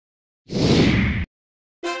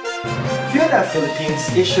FEUNAF Philippines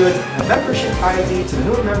issued a membership ID to the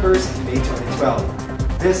new members in May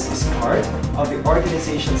 2012. This is part of the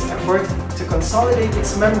organization's effort to consolidate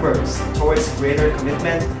its members towards greater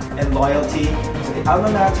commitment and loyalty to the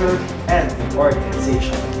alma mater and the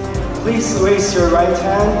organization. Please raise your right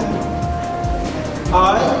hand.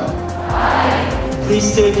 I.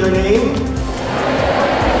 Please state your name.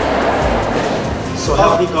 So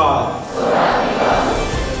help me God.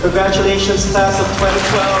 Congratulations, class of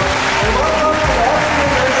 2012, and welcome to the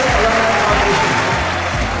FEU-IN Alumni Foundation.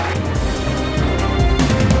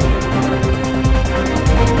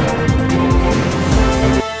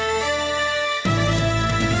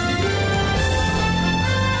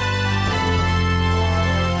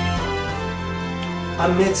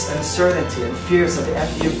 Amidst uncertainty and fears of the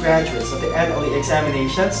FEU graduates of the NLE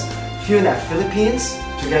examinations, FEUNAF Philippines,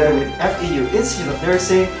 together with FEU Institute of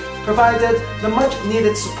Nursing, provided the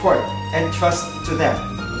much-needed support and trust to them.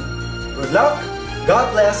 Good luck,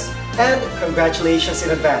 God bless, and congratulations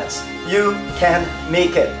in advance. You can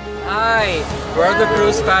make it. Hi, we're the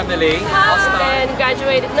Cruz family. And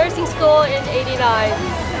graduated nursing school in '89.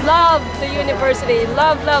 Love the university.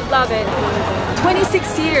 Love, love, love it.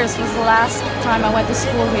 26 years was the last time I went to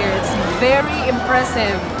school here. It's very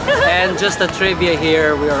impressive. And just a trivia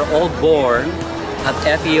here, we are all born at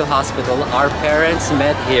FEU Hospital. Our parents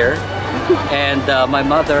met here. And my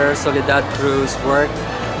mother, Soledad Cruz, worked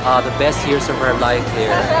the best years of her life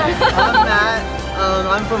here. I'm Matt.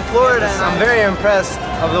 I'm from Florida and I'm very impressed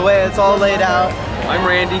of the way it's all laid out. I'm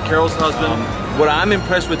Randy, Carol's husband. What I'm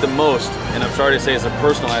impressed with the most, and I'm sorry to say it's a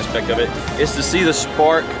personal aspect of it, is to see the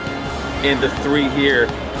spark in the three here,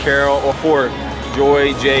 Carol, or four,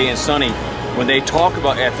 Joy, Jay, and Sunny, when they talk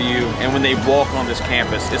about FEU and when they walk on this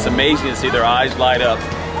campus. It's amazing to see their eyes light up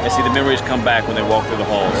and see the memories come back when they walk through the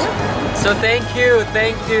halls. So thank you,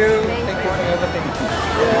 thank you. Thank you for everything.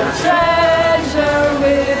 Treasure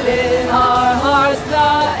within our hearts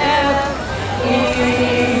the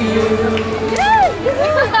FEU.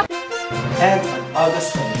 And on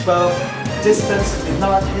August 2012, distance did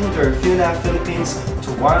not hinder FEUNAF Philippines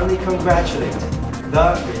to warmly congratulate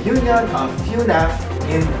the reunion of FEUNAF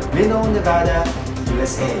in Reno, Nevada,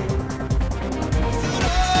 USA.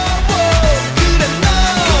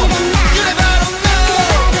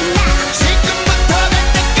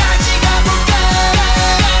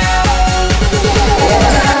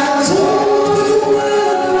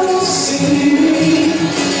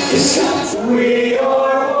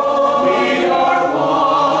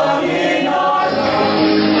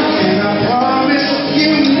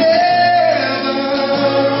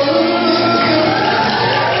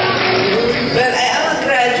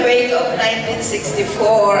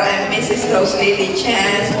 I'm Mrs. Rose Lily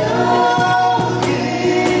Chan.